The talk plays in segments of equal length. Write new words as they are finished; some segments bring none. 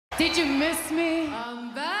Did you miss me?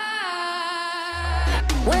 I'm back.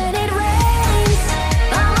 When it rains,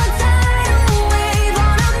 I'm a tidal wave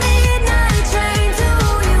on a midnight train to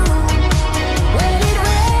you. When it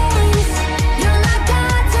rains, you're like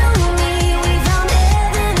God to me. We found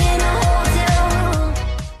heaven in a hotel room.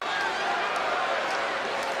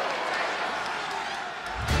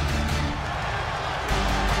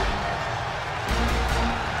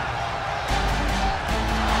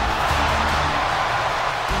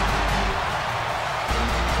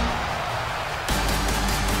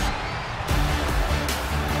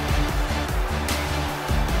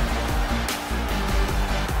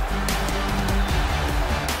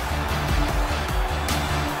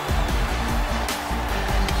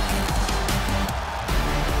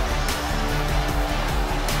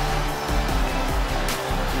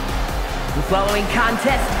 The following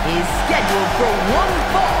contest is scheduled for one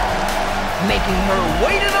fall, making her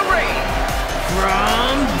way to the ring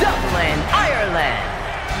from Dublin, Ireland,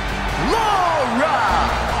 Lyra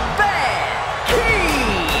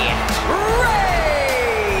Valkyria.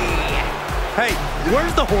 Hey,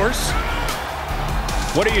 where's the horse?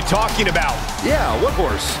 What are you talking about? Yeah, what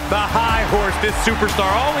horse? The high horse this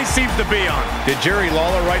superstar always seems to be on. Did Jerry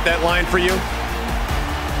Lawler write that line for you?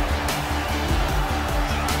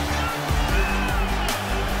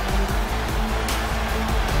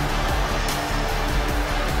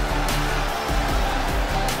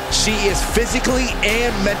 She is physically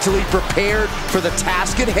and mentally prepared for the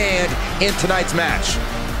task at hand in tonight's match.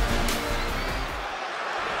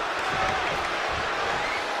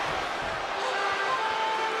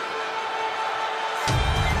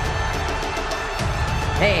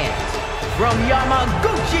 And from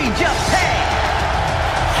Yamaguchi, Japan,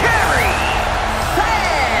 Kairi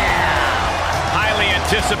Sane. Highly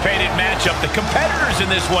anticipated matchup. The competitors in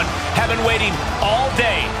this one have been waiting all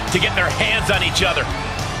day to get their hands on each other.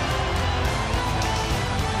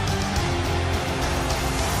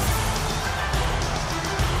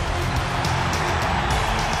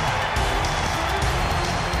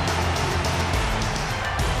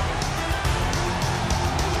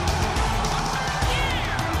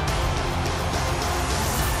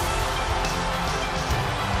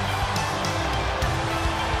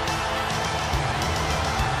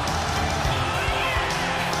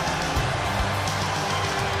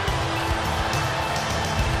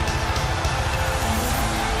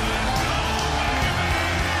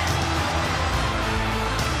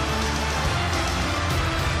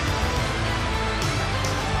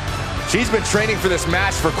 She's been training for this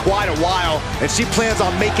match for quite a while, and she plans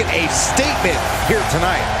on making a statement here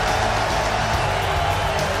tonight.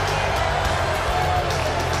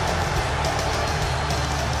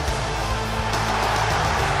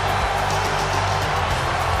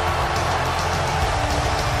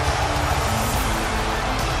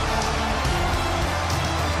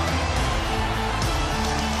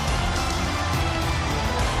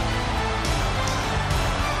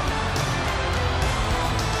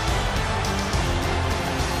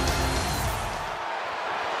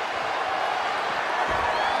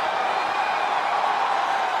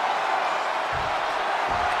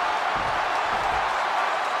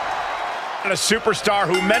 A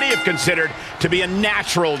superstar who many have considered to be a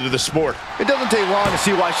natural to the sport. It doesn't take long to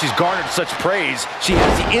see why she's garnered such praise. She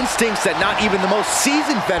has the instincts that not even the most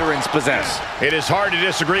seasoned veterans possess. It is hard to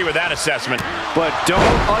disagree with that assessment. But don't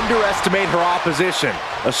underestimate her opposition.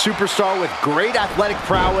 A superstar with great athletic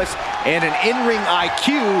prowess and an in-ring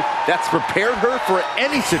IQ that's prepared her for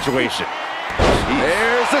any situation.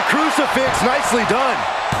 There's the crucifix, nicely done.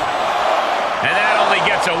 And that only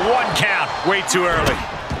gets a 1 count. Way too early.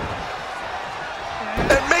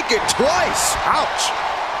 And make it twice. Ouch.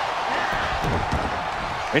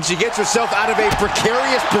 And she gets herself out of a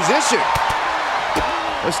precarious position.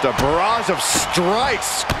 Just a barrage of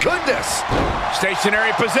strikes. Goodness.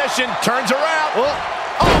 Stationary position, turns around. Oh,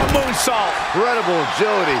 moonsault. Incredible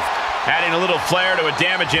agility. Adding a little flair to a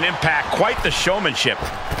damage and impact. Quite the showmanship.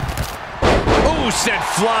 Ooh, sent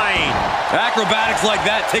flying. Acrobatics like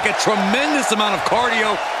that take a tremendous amount of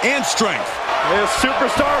cardio and strength. This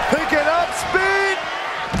superstar picking up speed.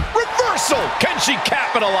 Reversal. Can she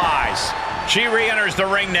capitalize? She re-enters the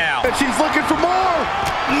ring now. And she's looking for more.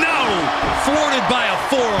 No! Thwarted by a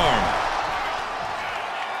forearm.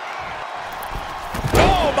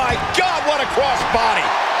 Oh my God, what a crossbody.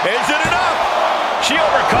 Is it enough? She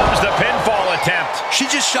overcomes the pinfall attempt. She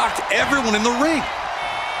just shocked everyone in the ring.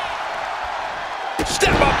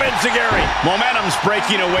 Step up, Enziguri. Momentum's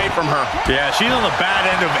breaking away from her. Yeah, she's on the bad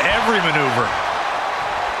end of every maneuver.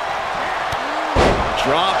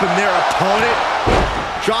 Dropping their opponent.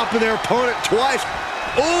 Dropping their opponent twice.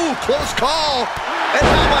 Ooh, close call. And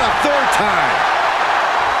how about a time.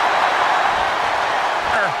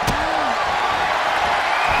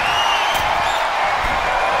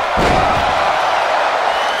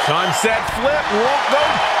 Sunset flip, won't go.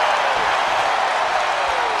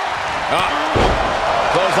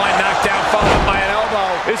 Clothesline knockdown, followed up by an elbow.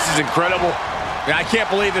 This is incredible. I can't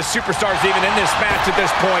believe the superstar's even in this match at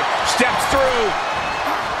this point. Steps through.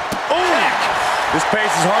 Ooh! This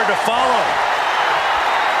pace is hard to follow.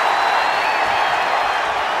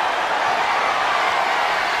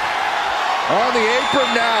 On the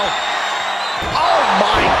apron now. Oh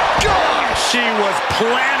my God! She was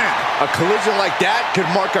planning. A collision like that could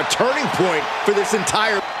mark a turning point for this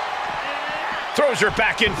entire... Throws her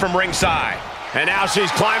back in from ringside. And now she's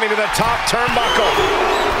climbing to the top turnbuckle.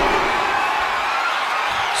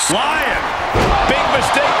 Flying. Big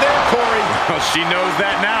mistake there, Corey. Well, she knows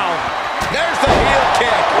that now. There's the heel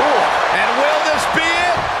kick. Ooh. And will this be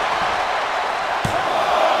it?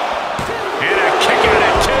 And a kick out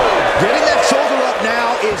at 2. Getting that shoulder up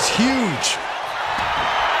now is huge.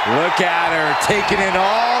 Look at her, taking in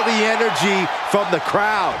all the energy from the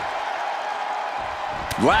crowd.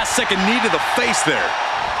 Last second knee to the face there.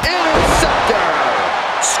 Interceptor!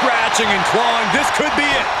 Scratching and clawing. This could be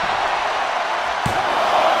it.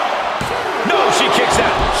 No, she kicks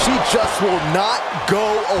out. She just will not go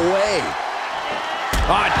away.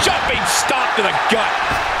 Jumping stomp to the gut.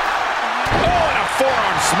 Oh, and a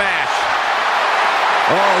forearm smash.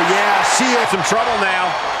 Oh, yeah, she in some trouble now.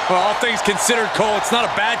 Well, all things considered, Cole, it's not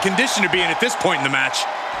a bad condition to be in at this point in the match.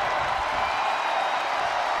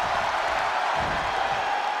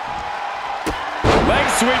 Leg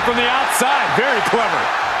sweep from the outside. Very clever.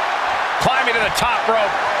 Climbing to the top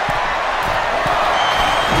rope.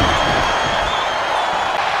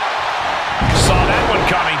 Saw that one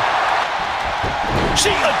coming.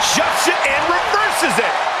 She adjusts it and reverses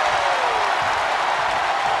it.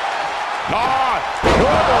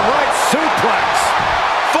 Normal right suplex.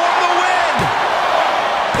 For the win.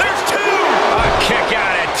 There's 2. A kick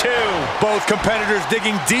out at 2. Both competitors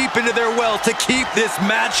digging deep into their well to keep this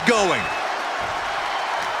match going.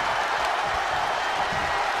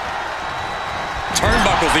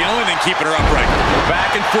 Turnbuckle's the only thing keeping her upright.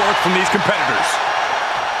 Back and forth from these competitors.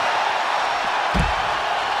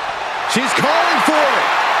 She's calling for it.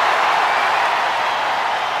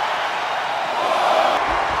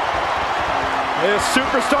 This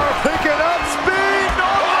superstar picking up speed.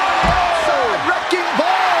 Wrecking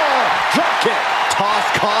ball. Drop kick. Toss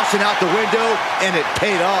caution out the window, and it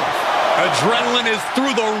paid off. Adrenaline is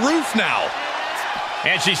through the roof now.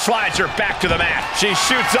 And she slides her back to the mat. She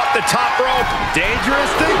shoots up the top rope. Dangerous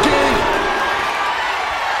thinking.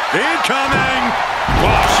 Incoming.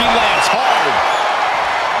 Wow, she lands hard.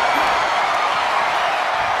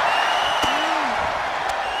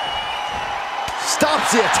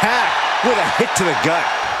 Stops the attack with a hit to the gut.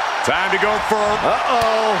 Time to go for...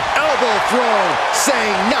 Elbow throw,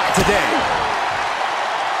 saying not today.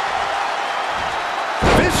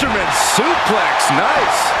 Fisherman suplex,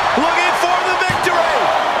 nice. Looking for the victory.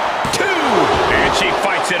 2. And she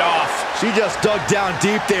fights it off. She just dug down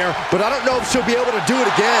deep there, but I don't know if she'll be able to do it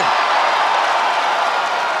again.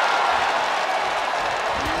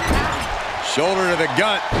 Shoulder to the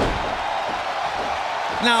gut.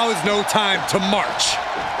 Now is no time to march.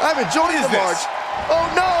 I'm enjoying the march. Oh,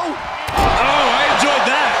 no. Oh, I enjoyed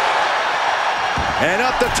that. And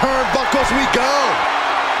up the turnbuckles we go.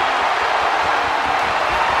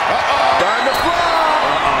 Time to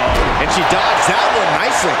throw. And she dodged that one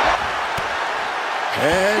nicely.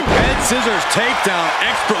 And Head scissors takedown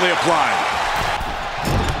expertly applied.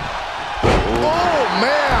 oh,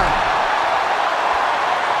 man.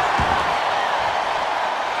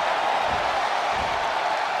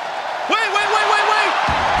 Wait.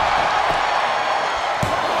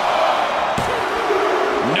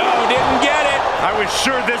 No, didn't get it. I was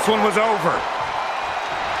sure this one was over.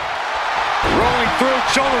 Rolling through,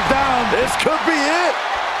 shoulders down. This could be it.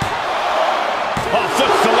 Oh,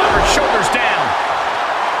 flips the lever, shoulders down.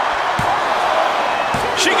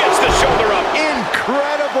 She gets the shoulder up.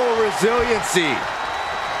 Incredible resiliency.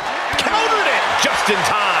 Countered it just in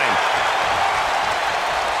time.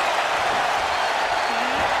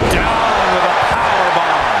 Down with a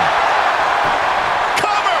powerbomb.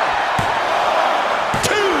 Cover.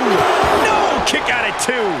 2. No, kick out at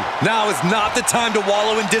 2. Now is not the time to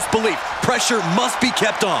wallow in disbelief. Pressure must be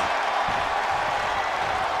kept on.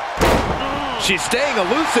 She's staying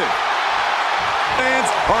elusive. Fans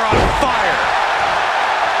are on fire.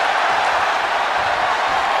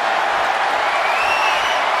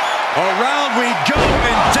 Around we go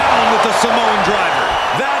and down with the Samoan driver.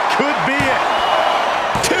 That could be it.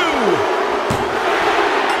 2.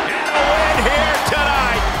 And a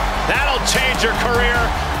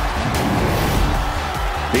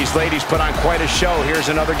These ladies put on quite a show. Here's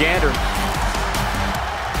another gander.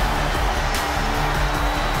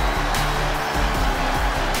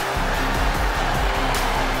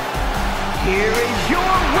 Here is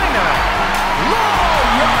your winner,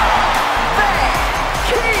 Lyra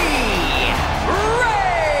Valkyria.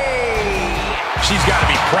 She's got to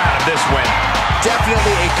be proud of this win.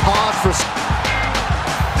 Definitely a cause for...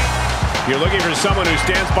 You're looking for someone who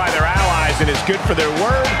stands by their allies and is good for their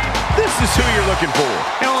word? This is who you're looking for.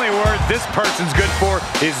 The only word this person's good for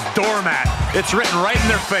is doormat. It's written right in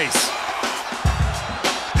their face.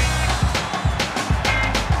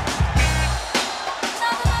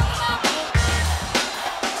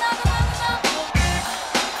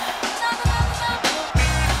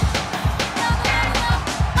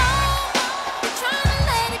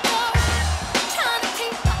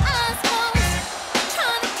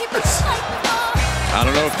 I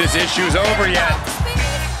don't know if this issue's over yet.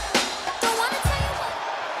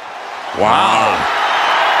 Wow.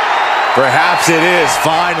 Perhaps it is,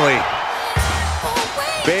 finally.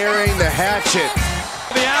 Bearing the hatchet.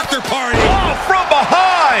 The after party. Oh, from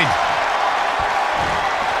behind!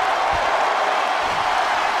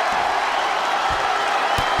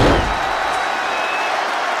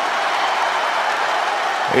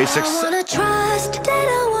 A I success. wanna trust, that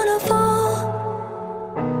I wanna fall.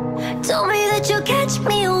 Told me that you'll catch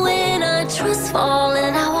me when I trust fall,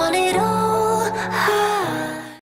 and